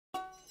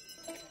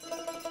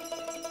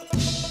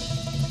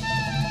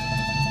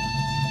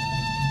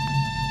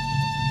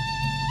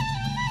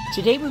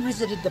Today we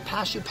visited the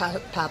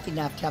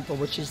Pashupatinath Temple,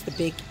 which is the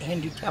big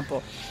Hindu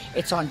temple.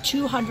 It's on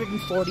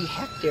 240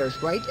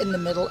 hectares right in the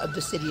middle of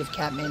the city of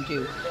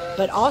Kathmandu.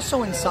 But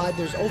also inside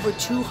there's over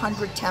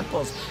 200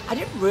 temples. I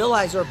didn't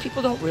realize, or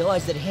people don't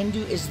realize, that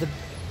Hindu is the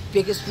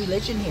biggest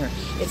religion here.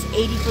 It's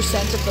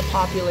 80% of the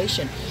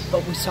population.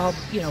 But we saw,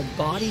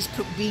 bodies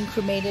being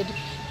cremated.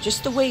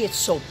 Just the way it's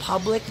so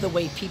public, the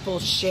way people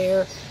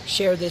share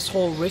this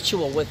whole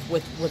ritual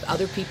with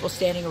other people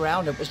standing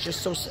around. It was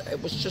just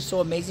so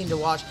amazing to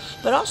watch.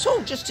 But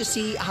also just to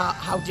see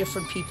how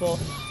different people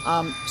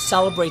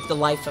celebrate the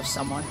life of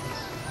someone.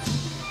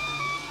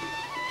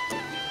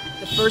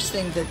 The first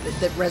thing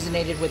that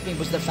resonated with me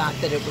was the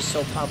fact that it was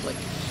so public.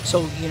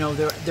 So,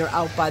 they're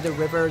out by the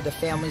river, the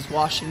family's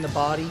washing the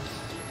body,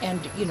 and,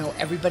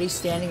 everybody's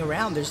standing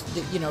around. There's,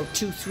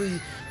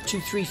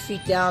 2-3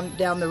 feet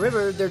down the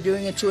river, they're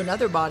doing it to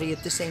another body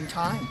at the same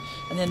time.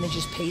 And then they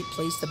just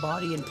place the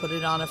body and put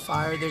it on a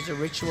fire. There's a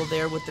ritual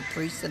there with the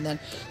priest, and then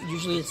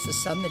usually it's the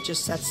son that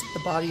just sets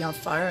the body on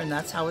fire, and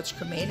that's how it's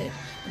cremated.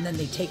 And then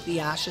they take the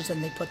ashes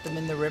and they put them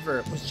in the river.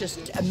 It was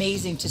just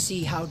amazing to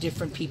see how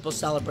different people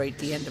celebrate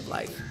the end of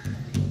life.